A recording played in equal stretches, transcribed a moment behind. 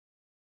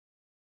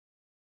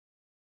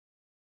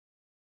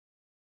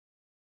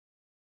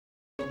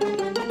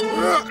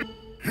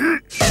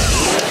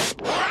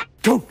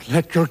Don't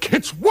let your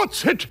kids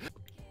watch it!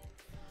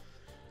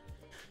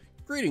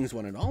 Greetings,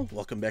 one and all.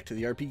 Welcome back to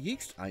the RP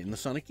Geeks. I am the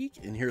Sonic Geek,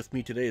 and here with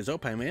me today is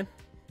Opie Man.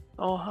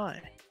 Oh,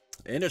 hi.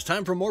 And it's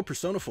time for more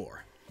Persona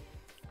 4.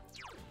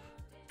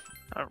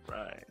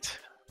 Alright.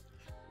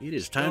 It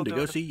is time to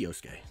go see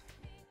Yosuke.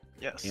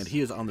 Yes. And he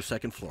is on the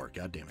second floor,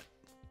 god damn it.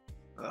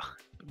 Ugh.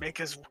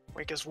 Make us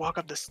walk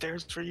up the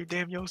stairs for you,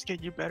 damn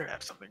Yosuke. You better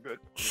have something good.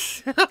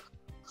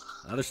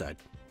 Other side.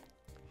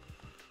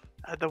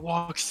 I had to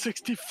walk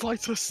 60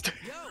 flights of stairs.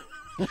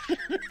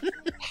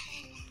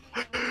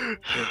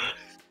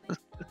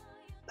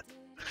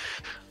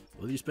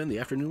 Will you spend the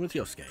afternoon with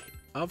Yosuke?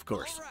 Of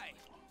course. Right.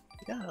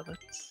 Yeah,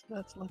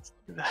 let's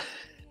do that.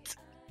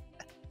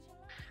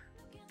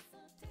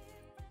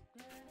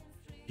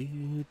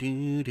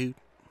 Do.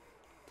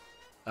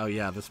 Oh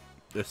yeah, this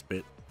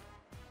bit.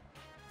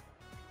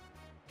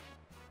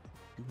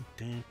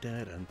 Dun,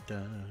 dun,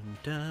 dun,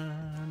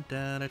 dun,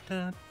 dun,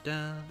 dun,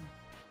 dun.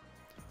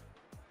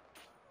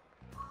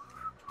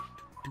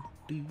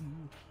 You're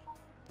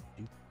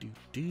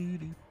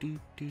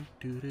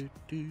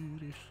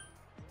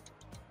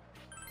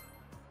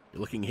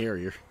looking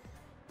hairier.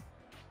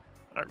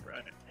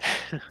 Alright.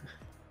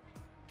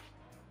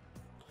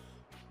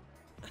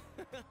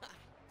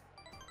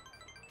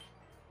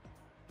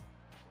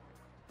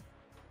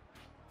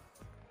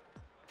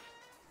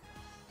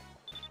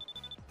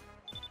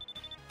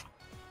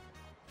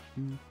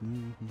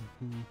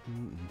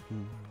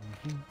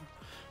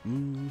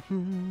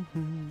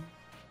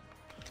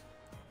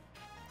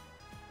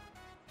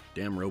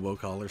 Damn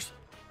robocallers.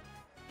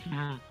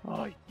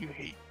 Oh, we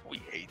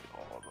hate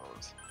all of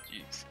those.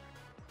 Jeez.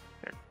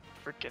 They're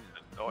freaking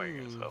annoying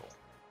as hell.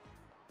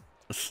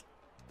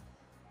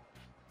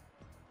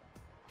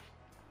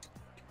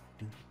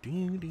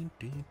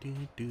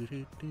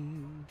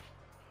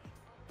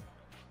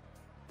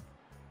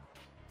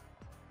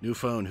 New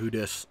phone, who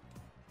dis?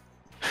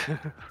 Who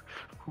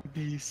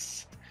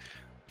these?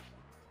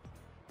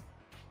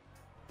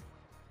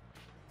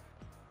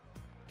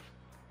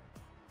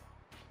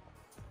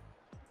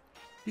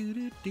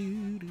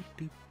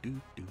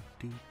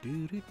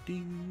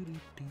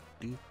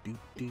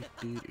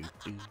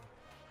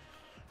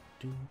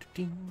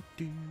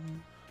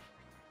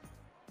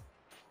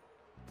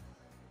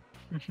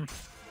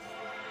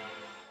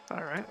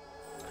 Alright.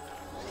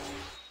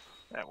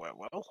 That went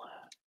well.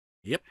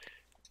 Yep.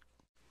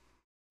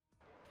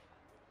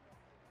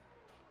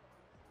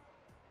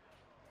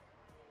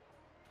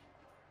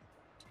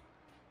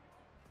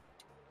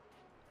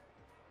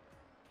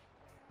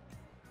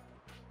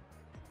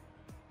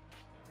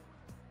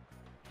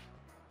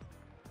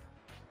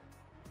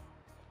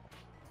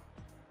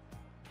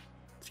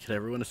 Let's get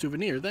everyone a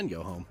souvenir, then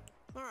go home.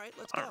 All right,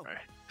 let's go.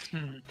 Alright.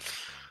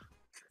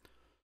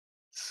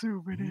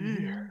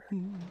 Souvenir.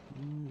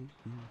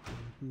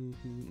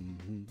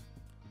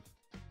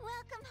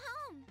 Welcome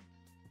home.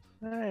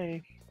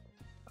 Hey,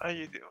 how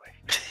you doing?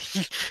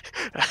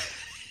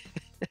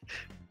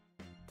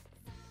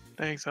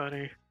 Thanks,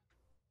 honey.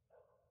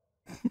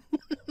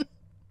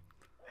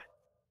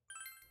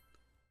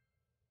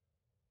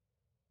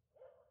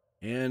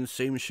 And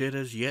same shit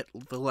as yet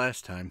the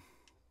last time.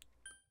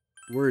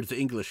 Words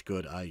English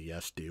good, I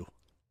yes do.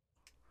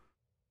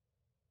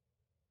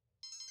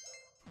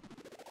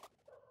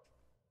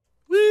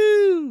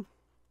 Woo!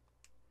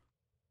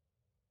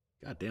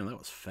 God damn, that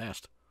was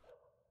fast.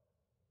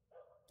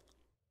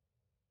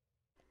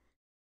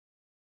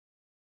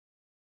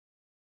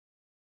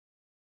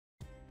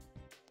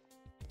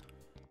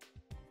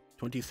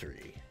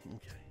 $23.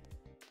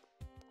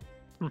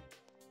 Okay.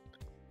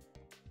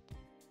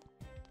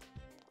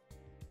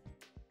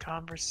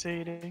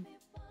 Conversating.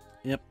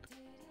 Yep.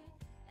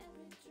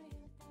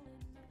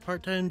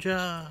 Part-time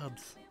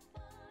jobs.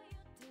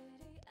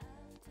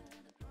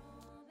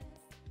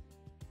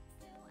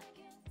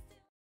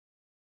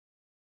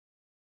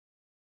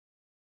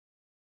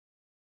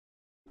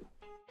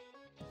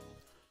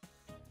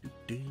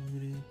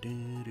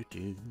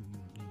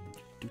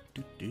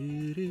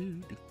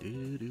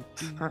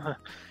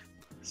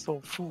 So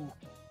foo.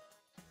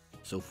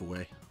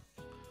 Sofa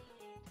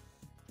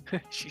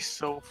She's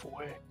so foo.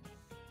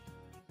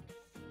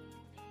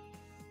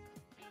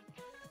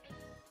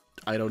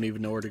 I don't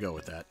even know where to go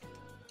with that.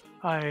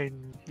 I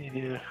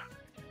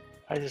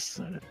just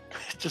said it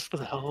just for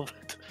the hell of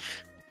it.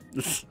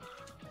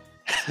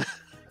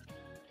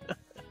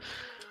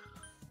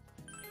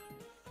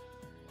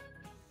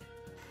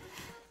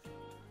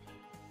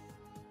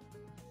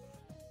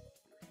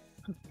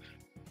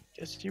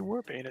 Guess you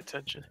were paying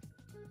attention.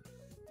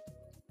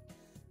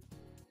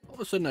 All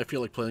of a sudden I feel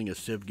like playing a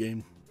Civ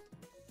game.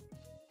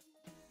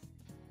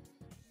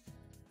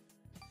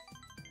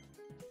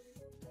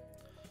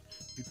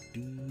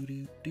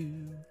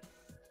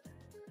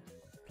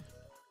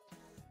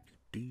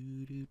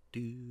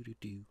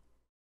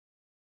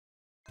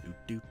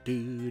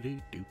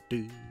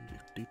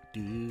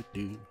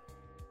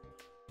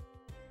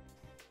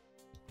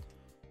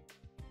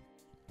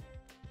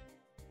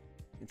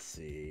 Let's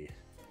see.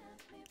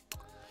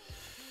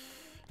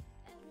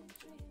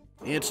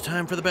 It's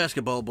time for the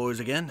basketball boys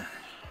again.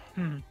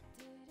 Hmm.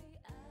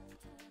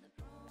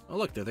 Oh,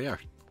 look, there they are.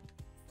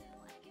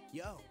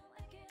 Yo.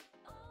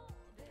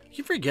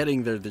 Keep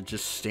forgetting they're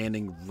just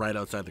standing right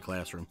outside the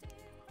classroom.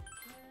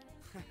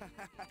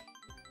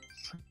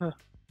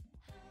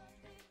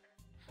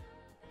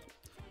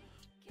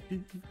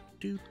 Do,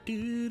 do,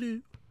 do,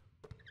 do.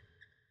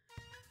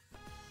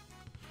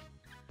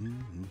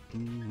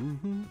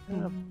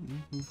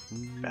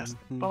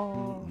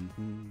 Basketball.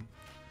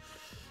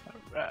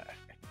 Alright.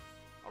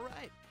 All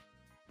right.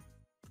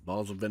 The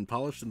balls have been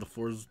polished and the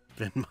floor's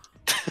been...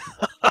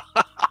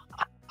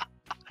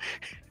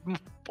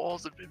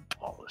 Balls have been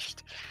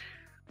polished.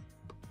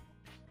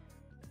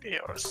 They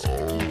are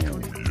squeaky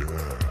clean.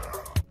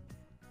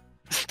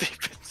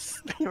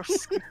 They are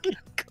squeaky clean.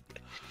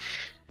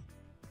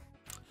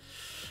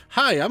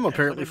 Hi, I'm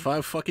apparently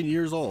 5 fucking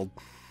years old.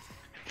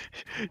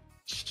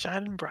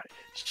 Shining bright.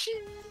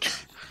 Shin.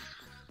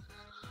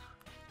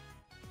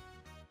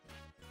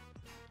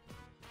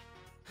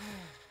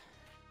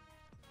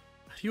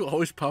 You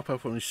always pop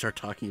up when we start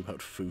talking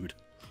about food.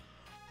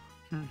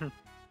 Did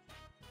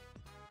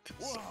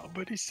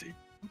somebody say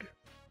food?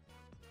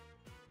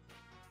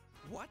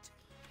 What?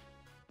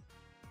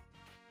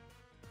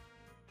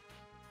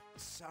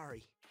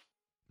 Sorry.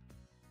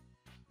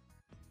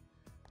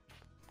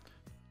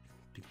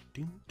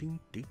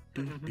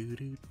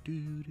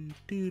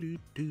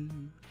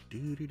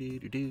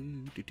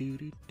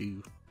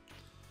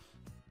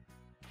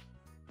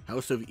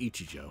 House of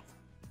Ichijo.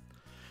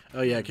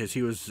 Oh yeah, because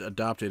he was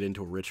adopted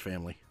into a rich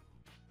family.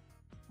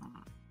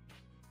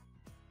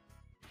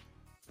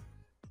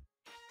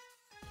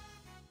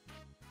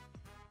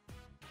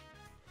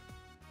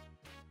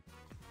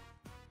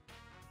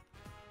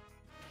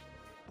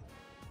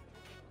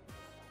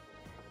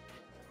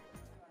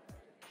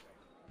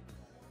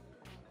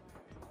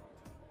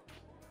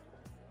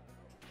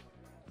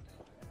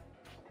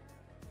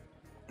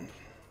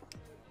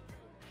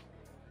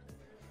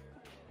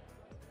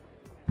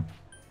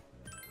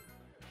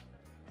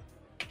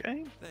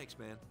 Okay, Thanks,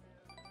 man.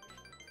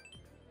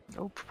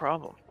 no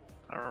problem.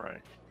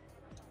 Alright.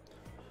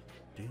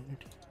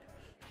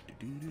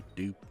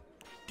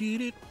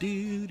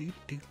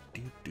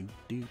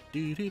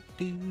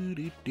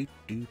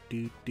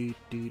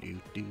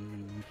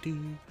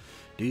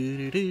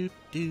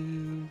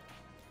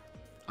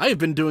 I have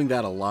been doing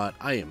that a lot.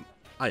 I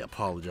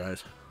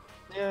apologize.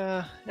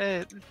 Yeah,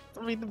 I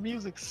mean, the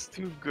music's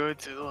too good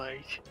to,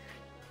 like...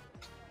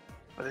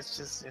 But it's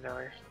just, you know,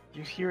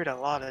 you hear it a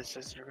lot, it's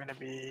just you're gonna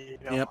be,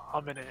 you know, Yep.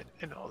 humming it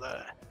and all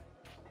that.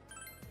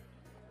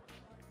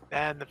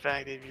 And the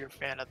fact that if you're a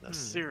fan of the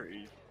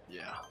series,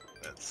 yeah,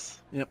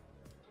 that's... Yep.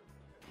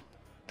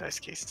 Dice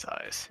case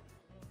size.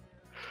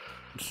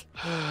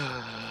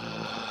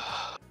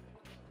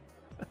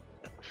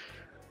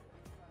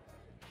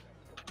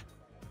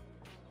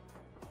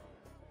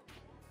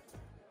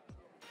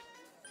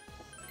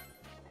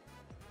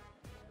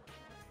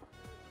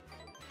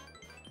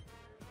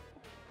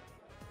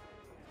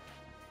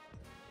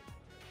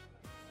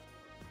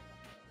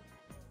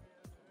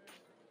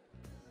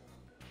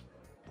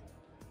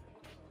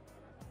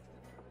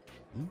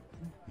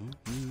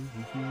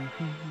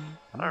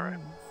 Alright.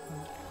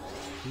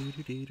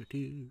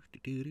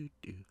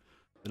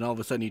 Then all of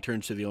a sudden he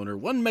turns to the owner,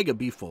 1 mega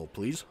beef full,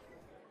 please.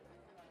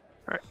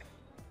 Alright.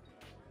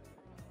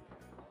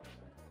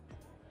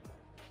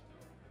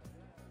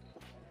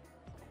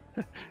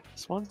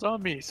 This one's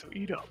on me, so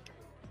eat up.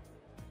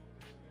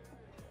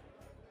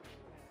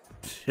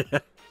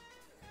 Decided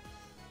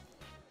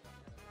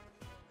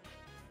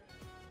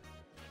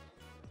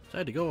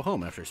to go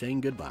home after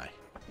saying goodbye.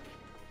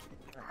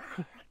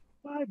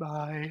 Bye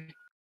bye.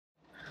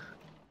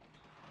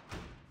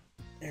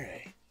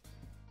 Alright.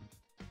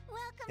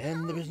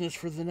 And the business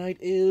for the night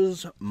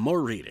is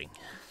more reading.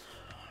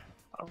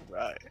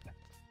 Alright.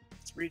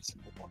 Let's read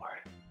some more.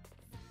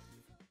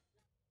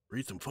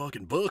 Read some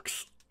fucking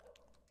books.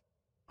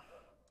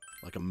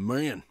 Like a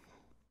man.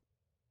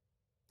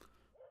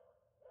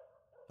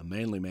 A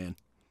manly man.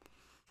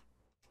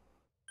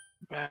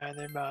 Man.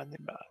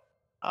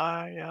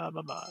 I am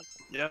a man.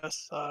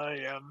 Yes, I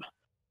am.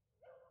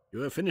 You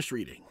have finished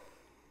reading.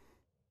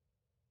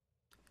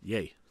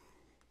 Yay.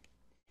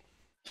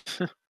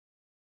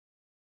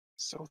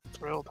 So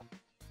thrilled.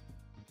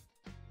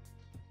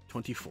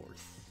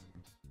 24th.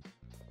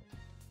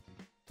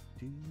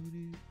 I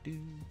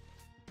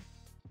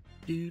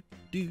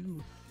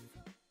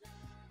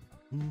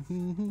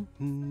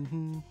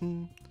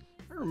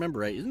remember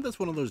right. Isn't this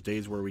one of those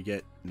days where we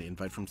get an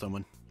invite from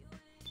someone?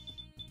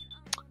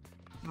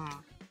 Hmm.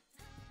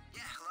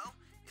 Yeah, hello?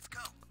 It's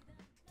Ko.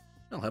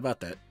 Well, how about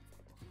that?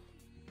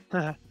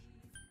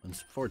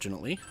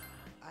 Unfortunately.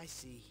 I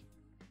see.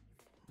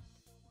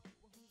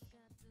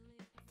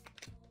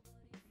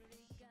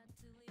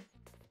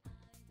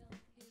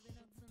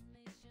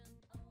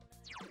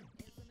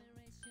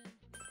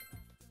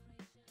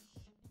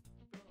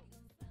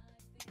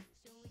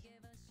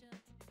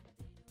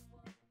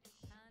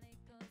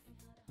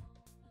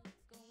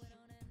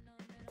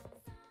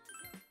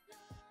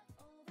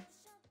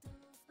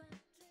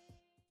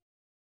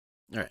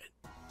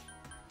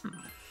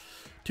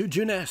 To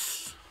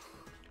Juness.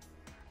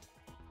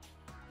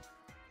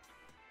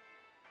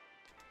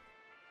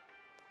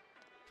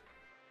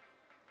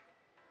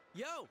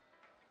 Yo!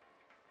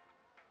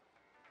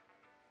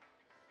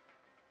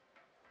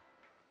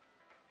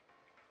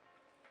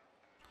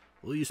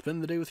 Will you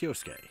spend the day with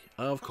Yosuke?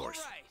 Of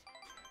course.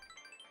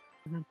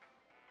 All right.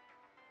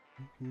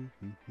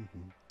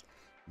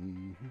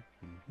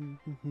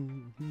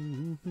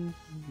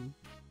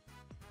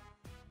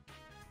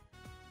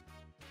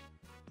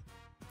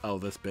 Oh,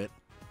 this bit.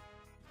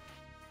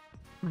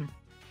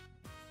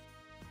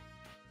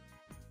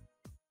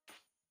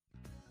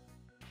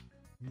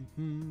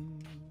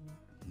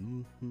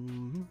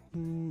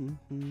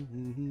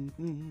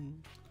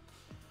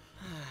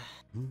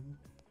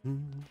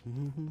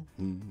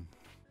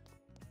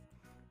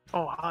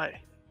 Oh,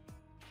 hi.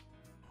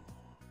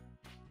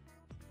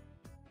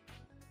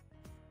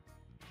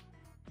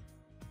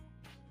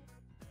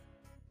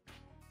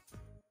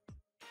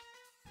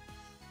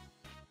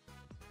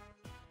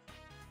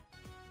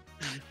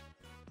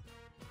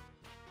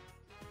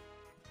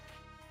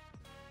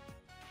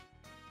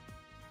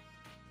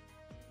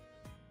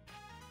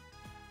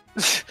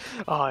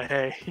 Oh,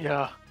 hey,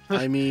 yeah.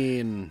 I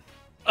mean,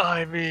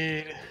 I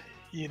mean,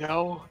 you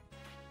know,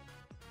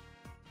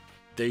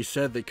 they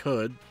said they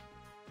could,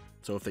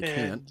 so if they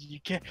and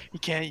can't,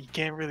 you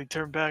can't really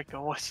turn back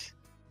on what.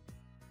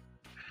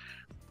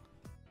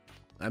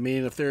 I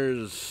mean, if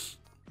there's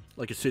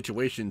like a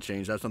situation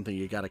change, that's something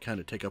you got to kind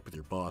of take up with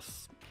your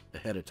boss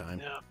ahead of time.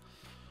 Yeah.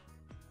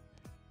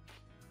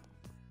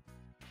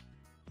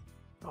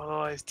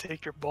 Otherwise,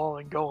 take your ball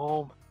and go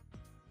home.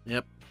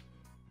 Yep.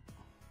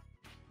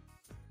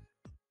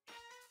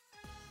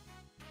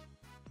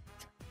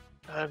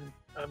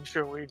 I'm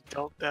sure we've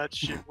dealt that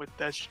shit with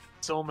that shit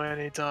so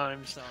many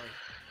times. Sorry.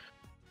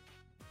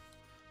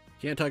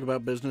 Can't talk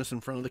about business in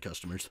front of the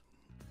customers.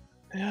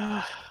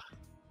 Yeah.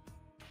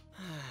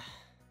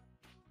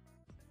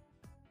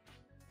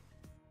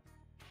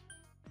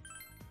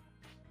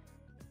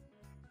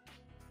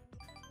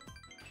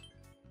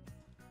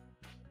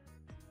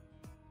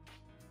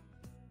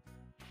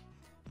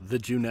 The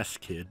Juness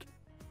kid.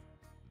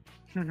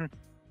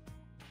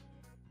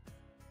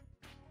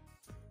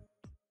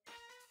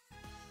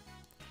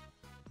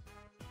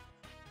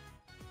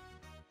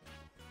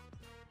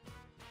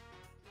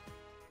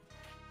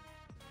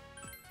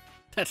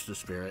 That's the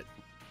spirit.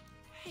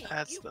 Hey,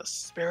 That's you. the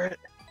spirit.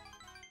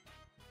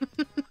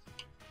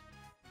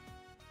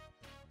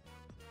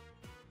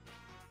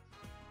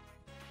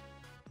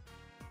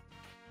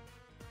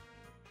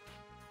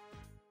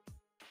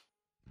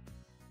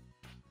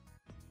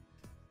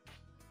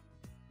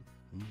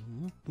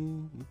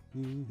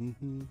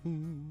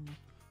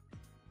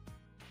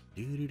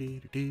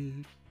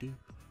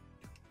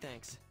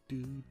 Thanks.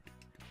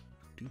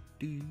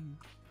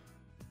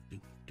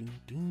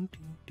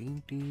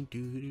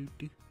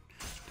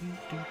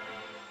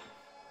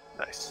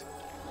 Nice.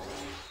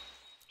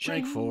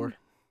 Rank Shing. 4.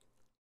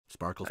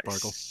 Sparkle,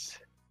 sparkle. Nice.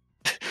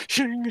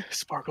 Shing.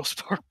 Sparkle,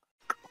 sparkle.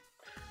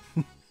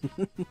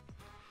 All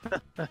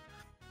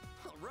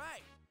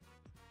right.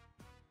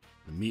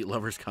 The meat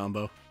lovers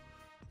combo.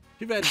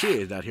 Too bad she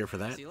is not here for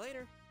that. See you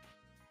later.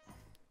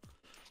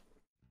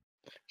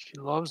 She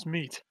loves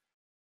meat.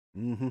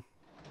 Mm-hmm.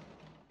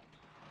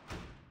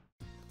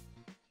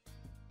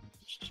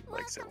 She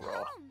likes it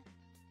raw.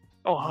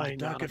 Oh, hi, The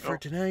docket Nanako. for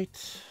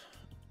tonight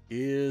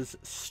is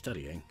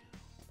studying.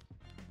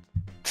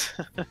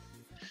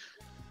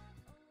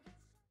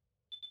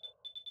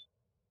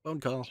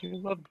 Phone call. Do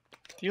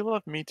you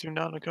love me too,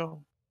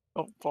 Nanako?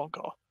 Oh, phone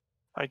call.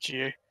 Hi,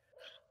 GA.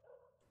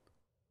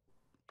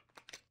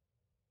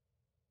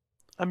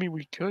 I mean,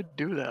 we could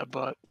do that,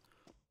 but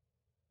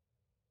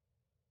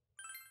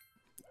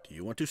Do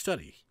you want to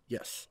study?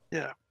 Yes.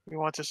 yeah, we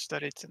want to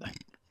study tonight.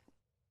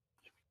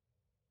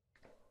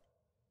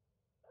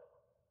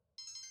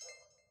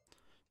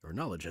 Your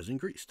knowledge has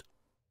increased.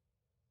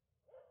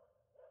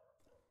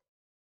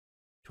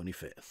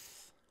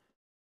 25th.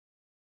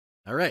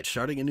 Alright,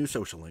 starting a new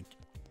social link.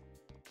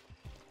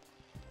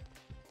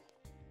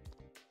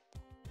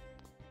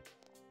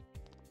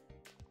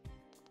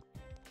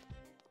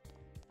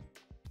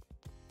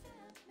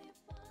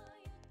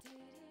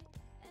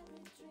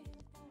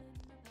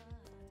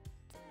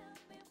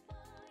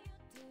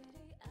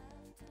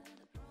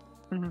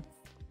 Mhm.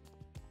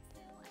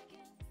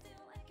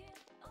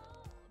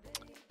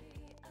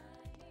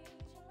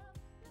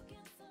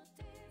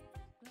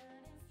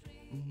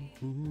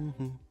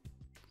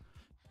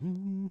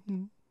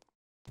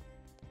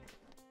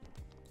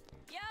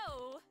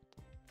 Yo!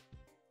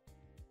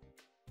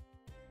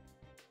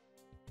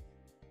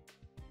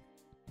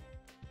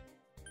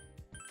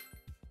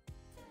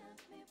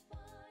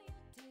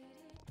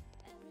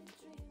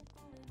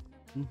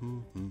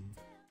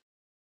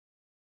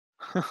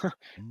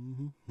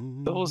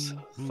 Those,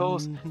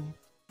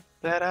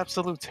 that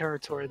absolute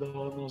territory though,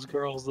 on those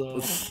girls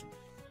though.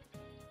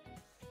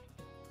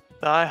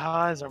 Thigh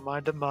highs are my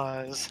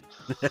demise.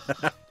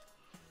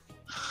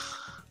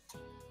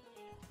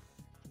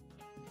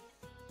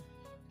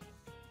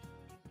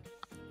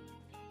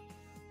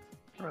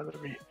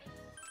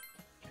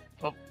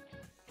 Oh,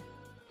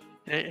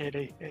 8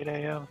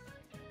 a.m.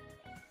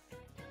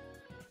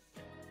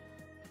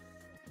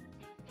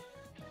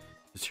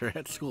 You're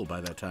at school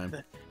by that time.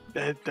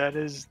 That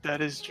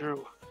is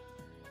true.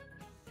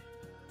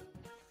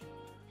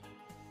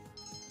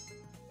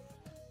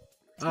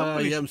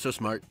 Yeah, I'm so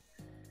smart.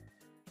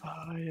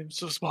 I am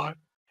so smart.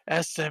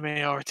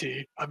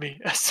 S-M-A-R-T. I mean,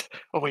 S.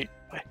 Oh, wait.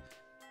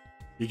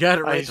 You got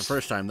it right I the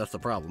first time, that's the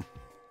problem.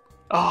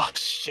 Oh,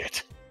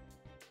 shit.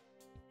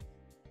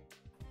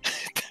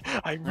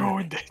 I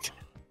ruined it.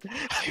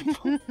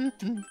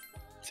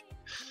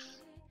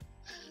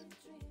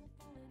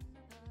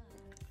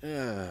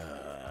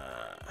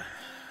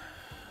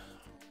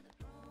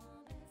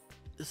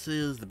 This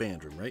is the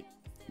band room, right?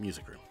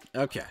 Music room.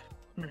 Okay.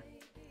 Hmm.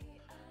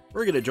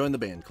 We're gonna join the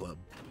band club.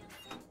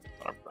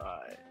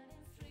 Alright.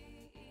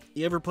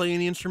 You ever play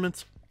any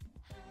instruments?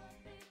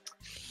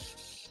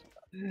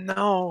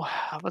 No,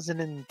 I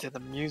wasn't into the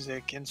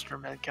music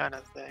instrument kind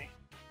of thing.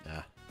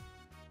 Yeah.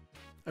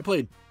 I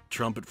played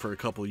trumpet for a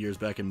couple years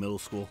back in middle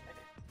school.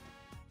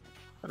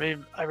 I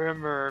mean, I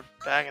remember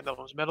back in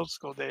those middle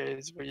school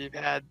days where you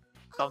had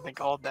something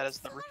called that as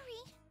the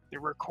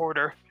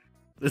recorder.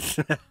 We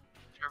learned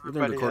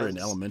Everybody recorder in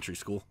has- elementary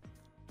school.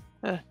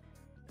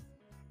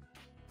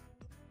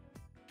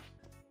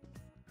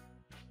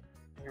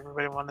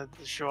 Everybody wanted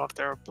to show off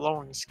their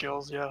blowing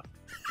skills, yeah.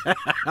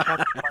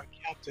 Captain, my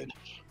captain.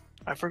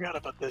 I forgot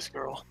about this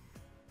girl.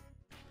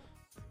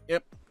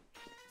 Yep.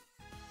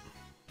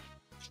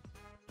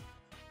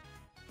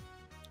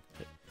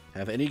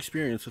 Have any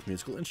experience with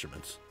musical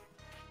instruments?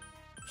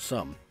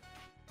 Some.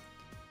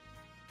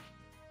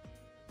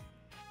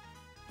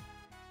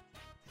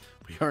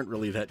 We aren't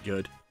really that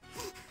good.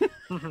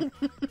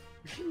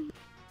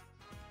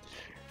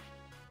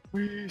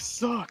 We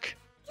suck.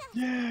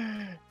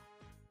 Yeah.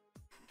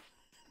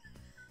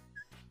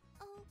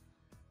 Oh,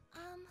 I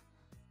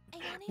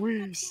wanted to We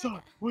come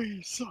suck.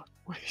 We suck.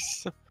 We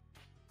suck.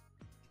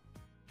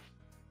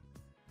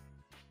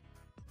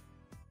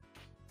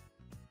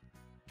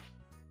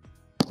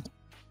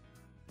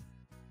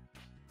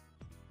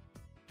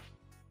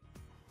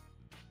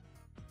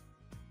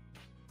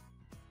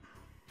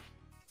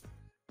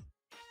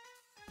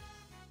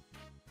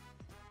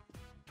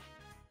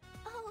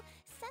 Oh,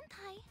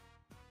 Senpai.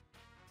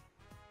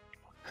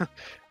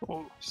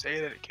 Oh,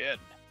 say that again.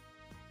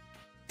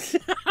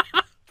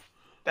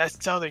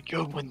 That sounded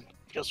good when it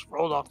just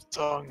rolled off the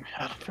tongue.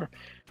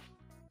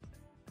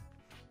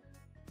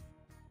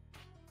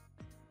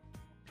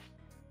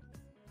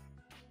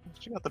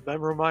 She got the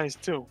bedroom eyes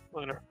too.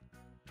 Look at her.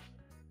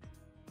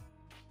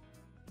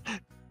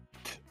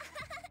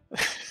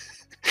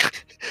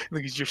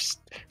 Look at your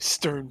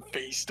stern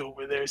faced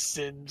over there,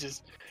 Sin,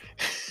 just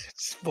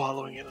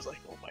swallowing it. I was like,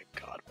 oh my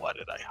god, why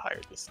did I hire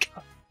this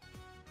guy?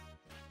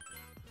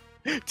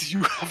 Do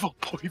you have a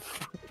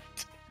boyfriend?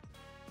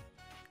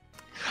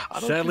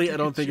 Sadly, I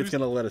don't think it's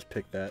gonna. going to let us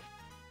pick that.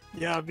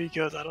 Yeah,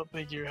 because I don't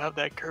think you have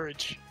that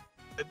courage.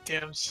 That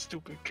damn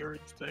stupid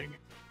courage thing.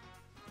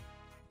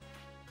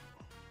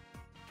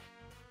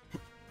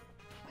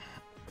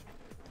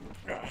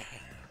 Go ahead,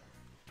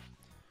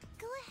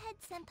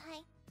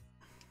 Senpai.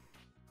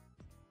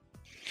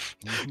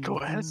 Go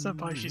ahead,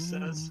 senpai, she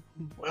says.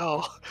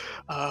 Well,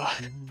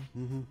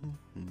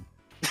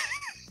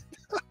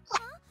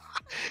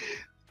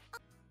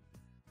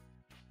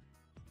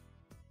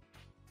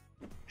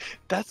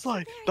 that's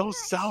like, those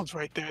sounds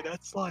right there,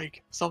 that's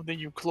like something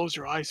you close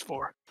your eyes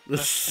for.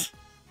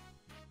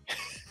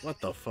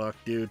 What the fuck,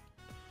 dude?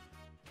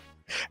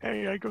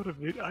 Hey, I go to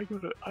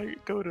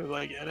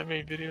like anime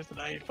videos, and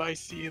if I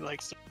see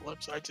like some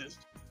clips, I just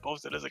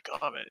post it as a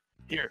comment.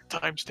 Here,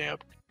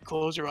 timestamp.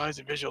 Close your eyes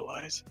and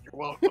visualize. You're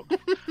welcome.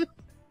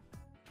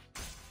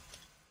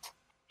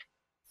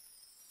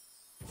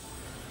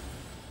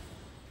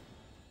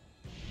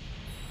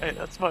 Hey,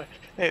 that's my.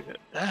 Hey,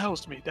 that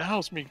helps me. That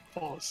helps me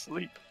fall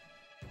asleep.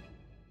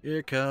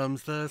 Here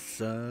comes the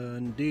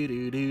sun. Doo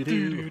doo doo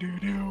Do doo. do do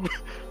do.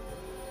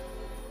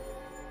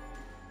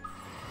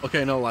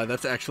 Okay, no lie,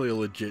 that's actually a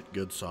legit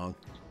good song.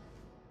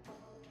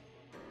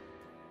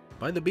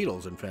 By the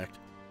Beatles, in fact.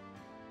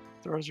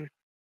 Throws your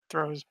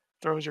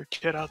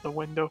kid out the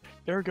window.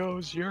 There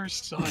goes your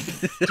son.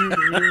 Do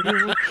do do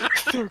do.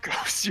 There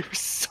goes your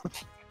son.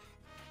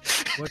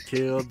 What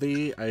killed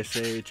the Ice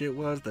Age? It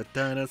was the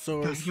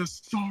dinosaurs.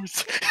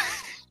 Dinosaurs.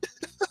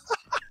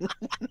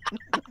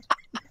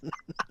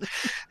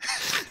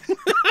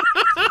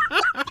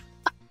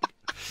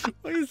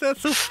 Why is that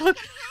so funny?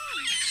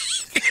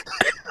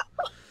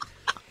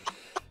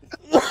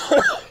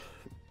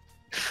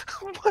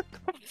 What the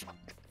fuck?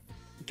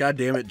 God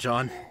damn it,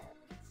 John.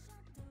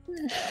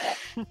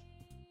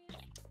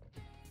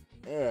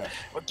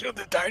 What killed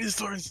the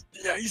dinosaurs?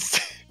 The ice.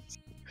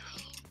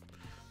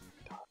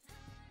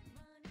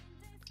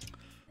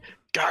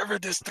 Garver,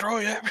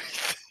 destroy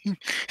everything.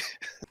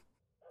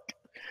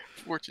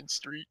 Fortune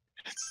Street.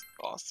 It's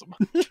awesome.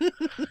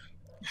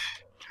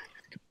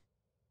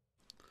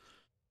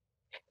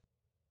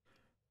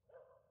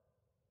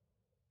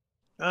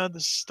 The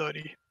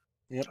study.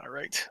 Yep. All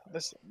right.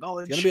 This It's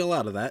knowledge. gonna be a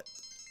lot of that.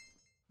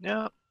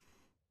 Yeah.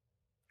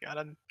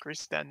 Gotta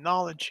increase that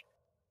knowledge.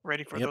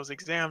 Ready for Yep. those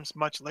exams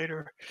much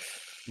later.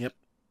 Yep.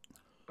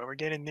 But we're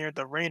getting near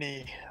the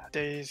rainy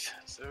days,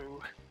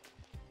 so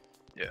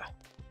yeah.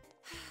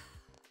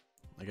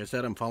 Like I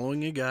said, I'm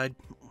following a guide.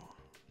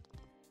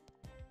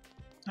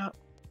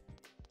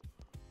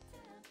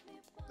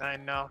 I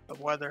know the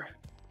weather.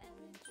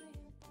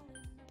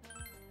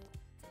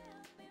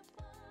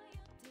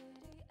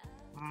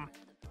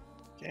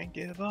 Can't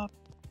give up.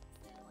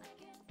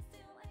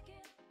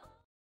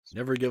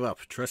 Never give up.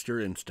 Trust your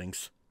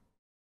instincts.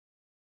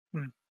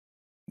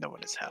 No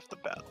one is half the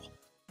battle.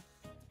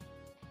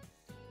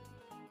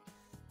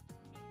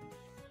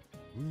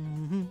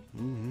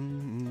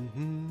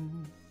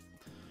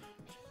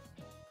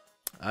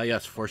 Ah,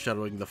 yes,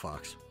 foreshadowing the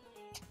fox.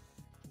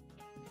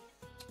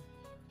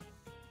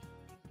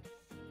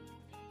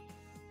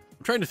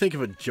 I'm trying to think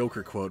of a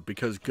Joker quote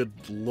because, good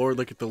lord,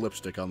 look at the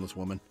lipstick on this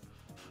woman.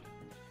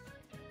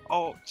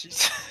 Oh,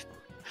 jeez.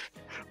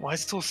 Why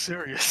so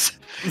serious?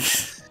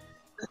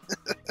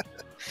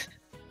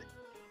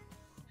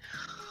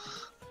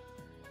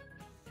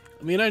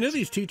 I mean, I know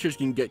these teachers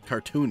can get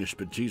cartoonish,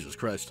 but Jesus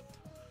Christ.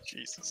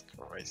 Jesus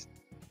Christ.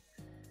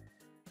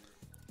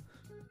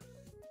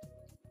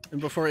 And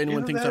before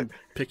anyone know thinks that- I'm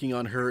picking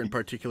on her in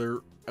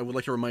particular, I would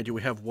like to remind you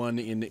we have one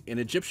in an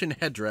Egyptian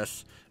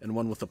headdress and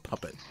one with a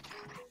puppet.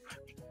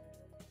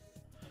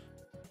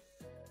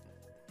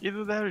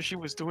 Either that or she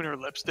was doing her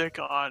lipstick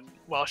on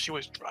while she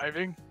was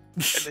driving.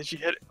 And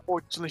then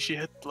fortunately she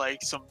hit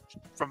like some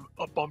from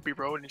a bumpy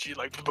road and she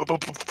like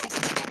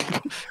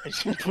and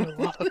she put a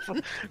lot of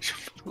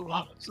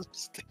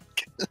lipstick.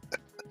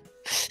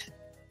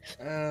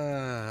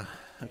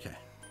 Okay.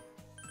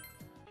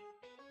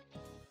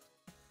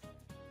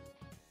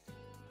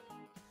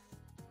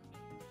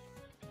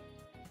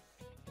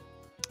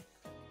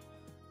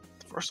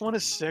 The first one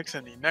is 6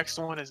 and the next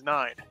one is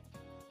 9.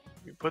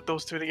 You put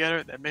those two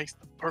together, that makes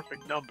the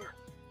perfect number.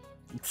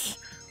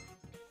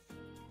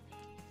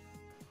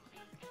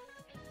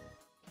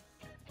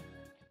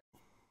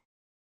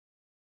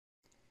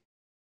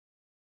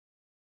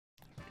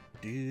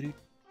 Doo-doo.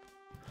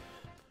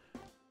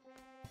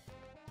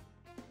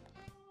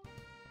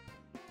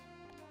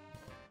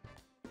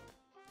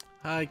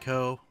 Hi,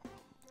 Ko.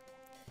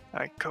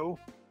 Alright, cool.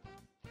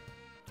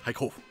 Hi,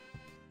 Ko.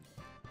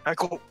 Alright,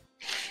 cool.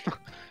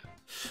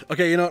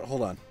 Okay, you know what?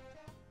 Hold on.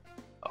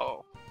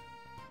 Oh.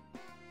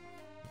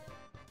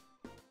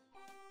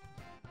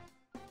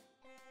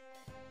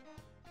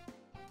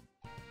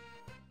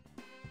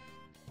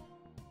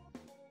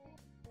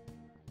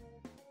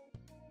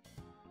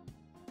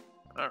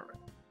 Alright.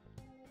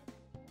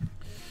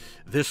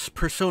 This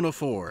Persona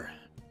 4.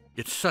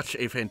 It's such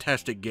a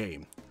fantastic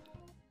game.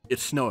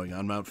 It's snowing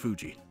on Mount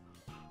Fuji.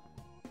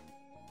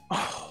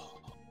 Oh.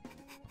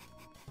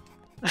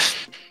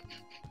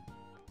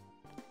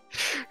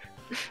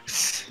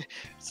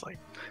 It's like,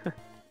 would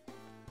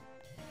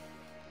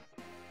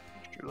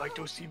you like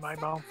to see my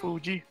Mount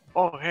Fuji?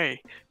 Oh,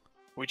 hey,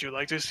 would you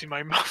like to see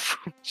my Mount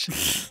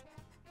Fuji?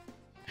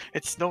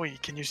 It's snowy,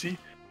 can you see?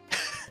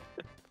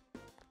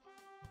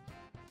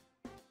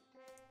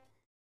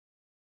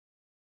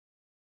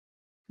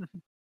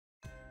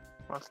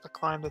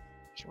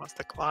 She wants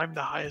to climb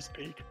the highest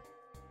peak.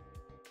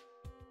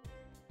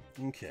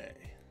 Okay.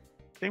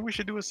 Think we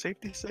should do a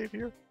safety save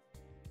here?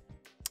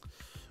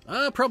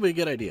 Probably a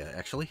good idea,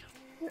 actually.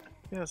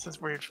 Yeah, since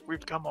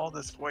we've come all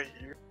this way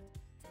here.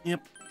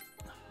 Yep.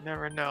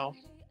 Never know.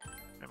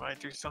 I might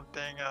do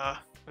something,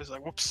 it's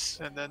like, whoops,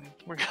 and then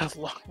we got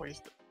a long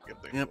ways to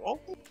get the Yep. all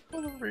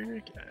over here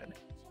again.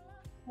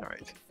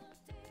 Alright.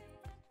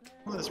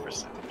 Let's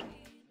proceed.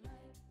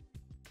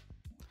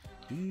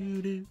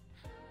 Doo-doo,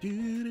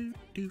 doo-doo,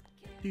 doo,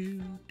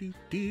 doo, doo,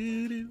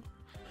 doo,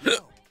 doo.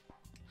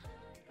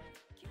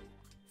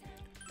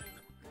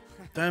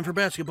 Time for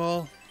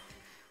basketball.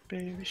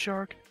 Baby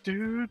shark,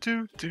 do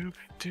do do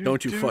do.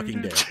 Don't you do,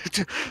 fucking do, dare.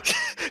 do,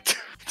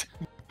 do.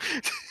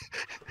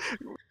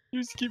 You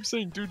just keep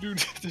saying do do,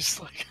 just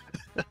like.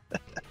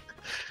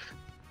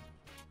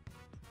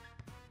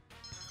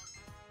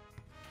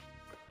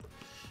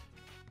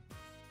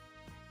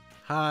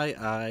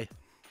 Hi,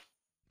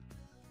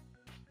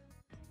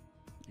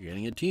 You're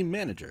getting a team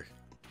manager.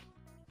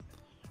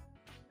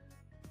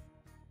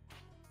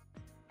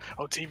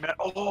 Oh, team man.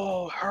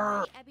 Oh,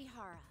 her.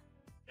 Ebihara.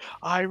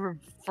 I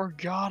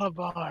forgot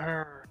about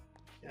her.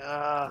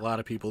 Yeah, A lot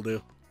of people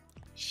do.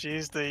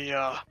 she's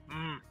the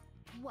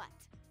What?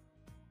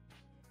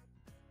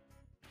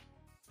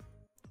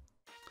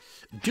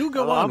 Do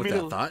go Allow on with me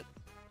that to- thought.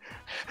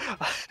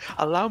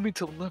 Allow me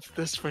to lift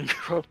this finger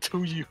up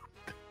to you.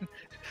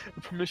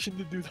 Permission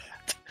to do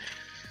that.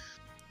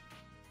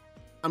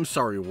 I'm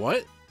sorry,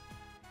 what?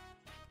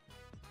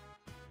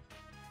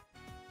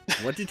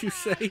 What did you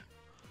say?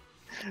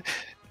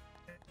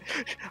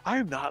 I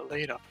am not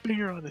laying a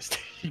finger on this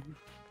team.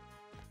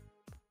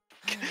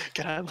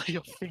 Can I lay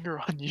a finger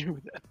on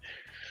you then?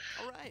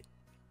 All right.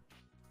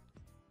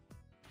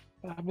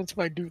 What happens if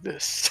I do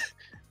this?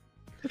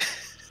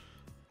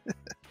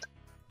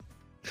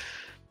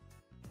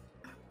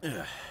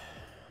 Ugh.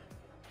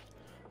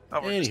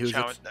 Oh, we're Anywho's, just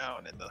chowing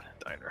down in the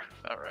diner.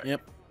 All right.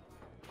 Yep.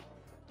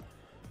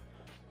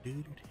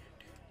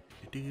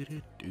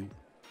 Do-do-do-do-do-do-do.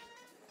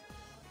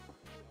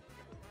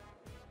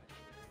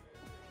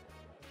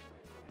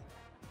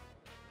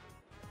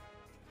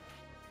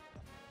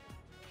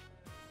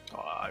 Oh,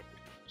 I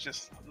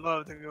just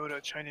love to go to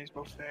a Chinese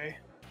buffet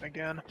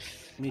again.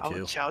 Me I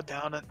too. would chow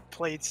down at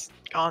plates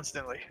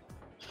constantly.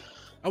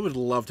 I would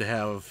love to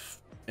have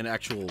an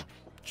actual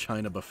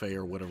China buffet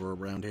or whatever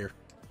around here.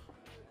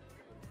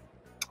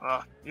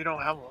 You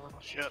don't have one.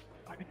 Shit.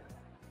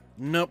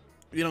 Nope,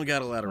 you don't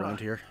got a lot around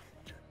here.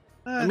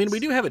 I mean, we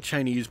do have a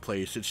Chinese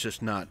place. It's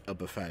just not a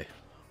buffet.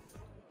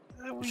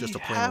 It's just a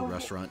plain old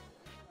restaurant.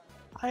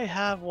 I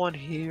have one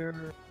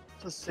here.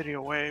 It's a city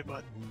away,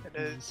 but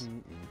it's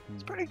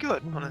pretty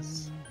good.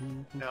 Honest.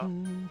 Yeah.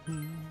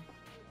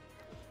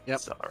 Yep.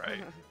 It's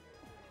alright.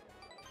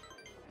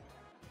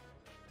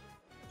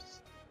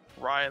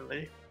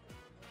 Riley.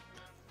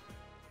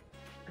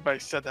 If I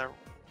said that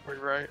word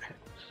right.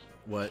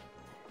 What?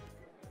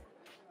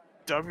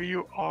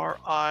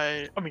 W-R-Y-L-Y.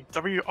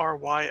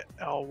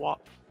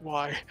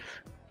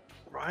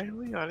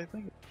 Riley? I didn't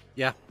think.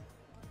 Yeah.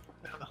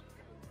 Yeah.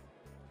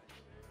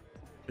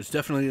 It's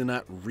definitely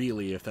not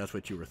really, if that's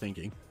what you were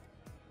thinking.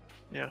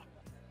 Yeah.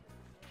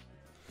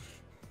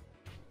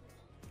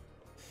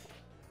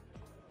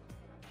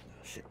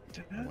 Shit.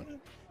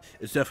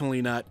 It's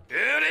definitely not.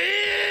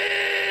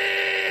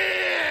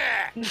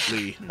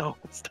 Lee. No,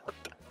 it's not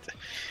that.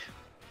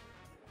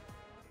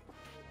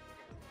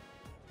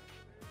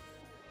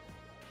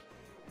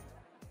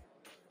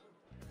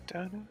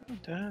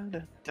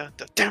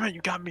 Damn it, you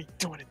got me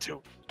doing it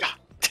too. God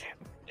damn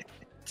it.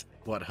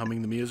 What,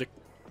 humming the music?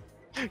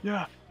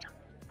 Yeah.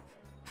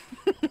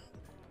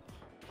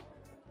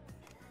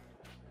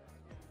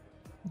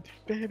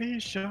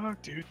 Baby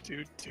shark, do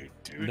do do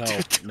do. No,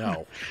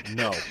 no,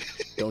 no.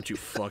 Don't you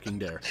fucking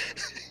dare.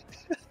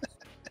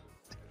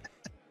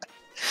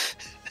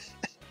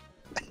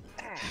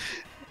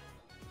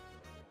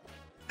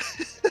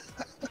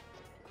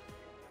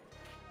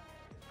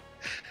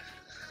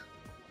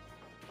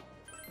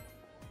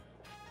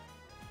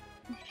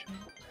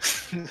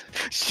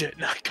 Shit,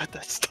 now I got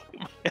that stuck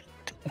in my head.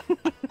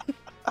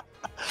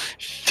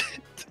 Shit.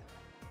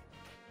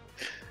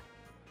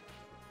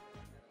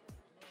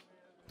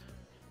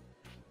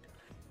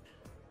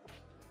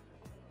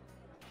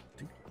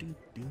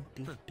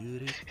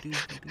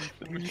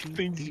 The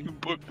things you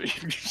put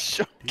Baby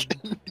Shark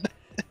in.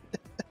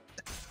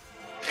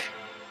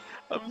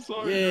 I'm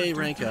sorry. Yay, dude,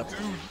 rank up.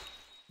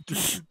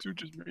 Dude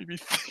just made me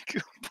think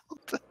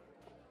about that.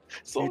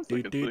 It's almost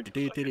like a thing.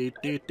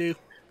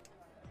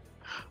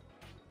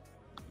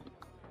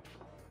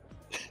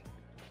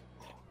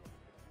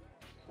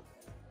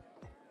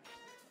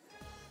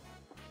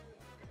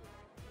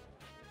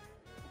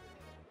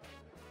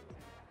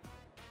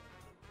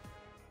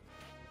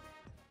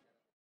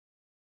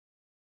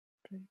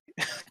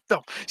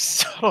 No,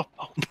 shut up.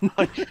 Oh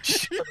my,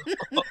 shut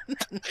up.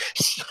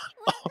 Shut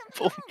up.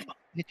 Oh my.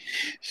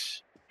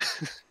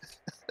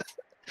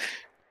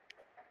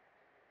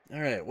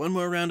 Alright, one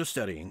more round of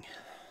studying.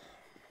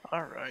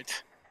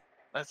 Alright.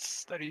 Let's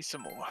study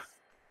some more.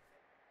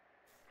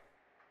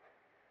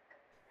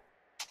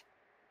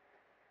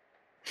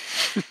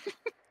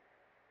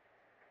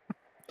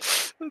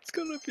 That's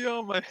gonna be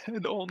on my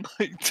head all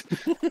night.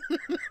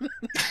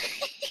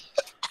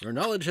 Your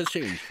knowledge has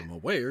changed from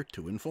aware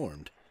to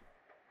informed.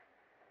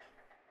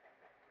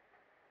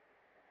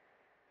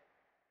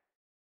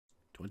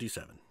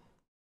 $27.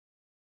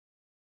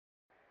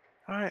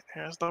 Alright,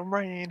 here's the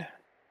rain.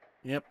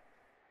 Yep.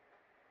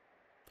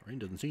 The rain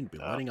doesn't seem to be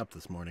letting up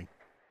this morning.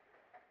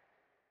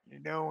 You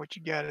know what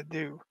you gotta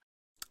do.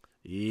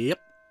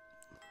 Yep.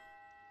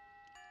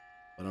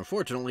 But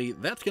unfortunately,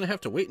 that's going to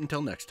have to wait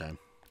until next time.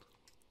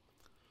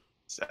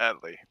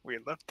 Sadly, we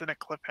left in a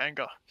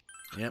cliffhanger.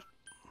 Yep.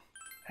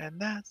 And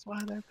that's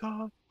why they're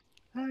called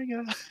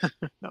hanger.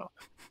 No. I'm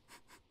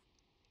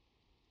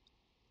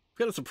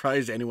kind of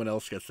surprised anyone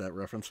else gets that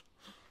reference.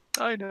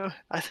 I know.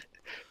 I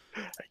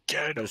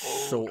can't That is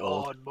hold so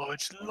old. on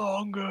much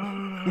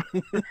longer.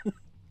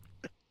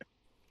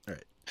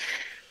 Alright.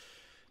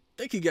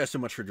 Thank you guys so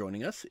much for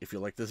joining us. If you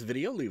like this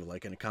video, leave a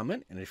like and a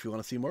comment. And if you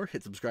want to see more,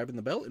 hit subscribe and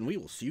the bell. And we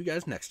will see you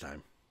guys next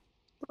time.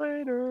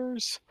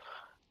 Laters.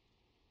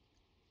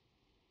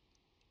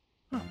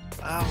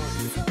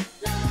 Hours.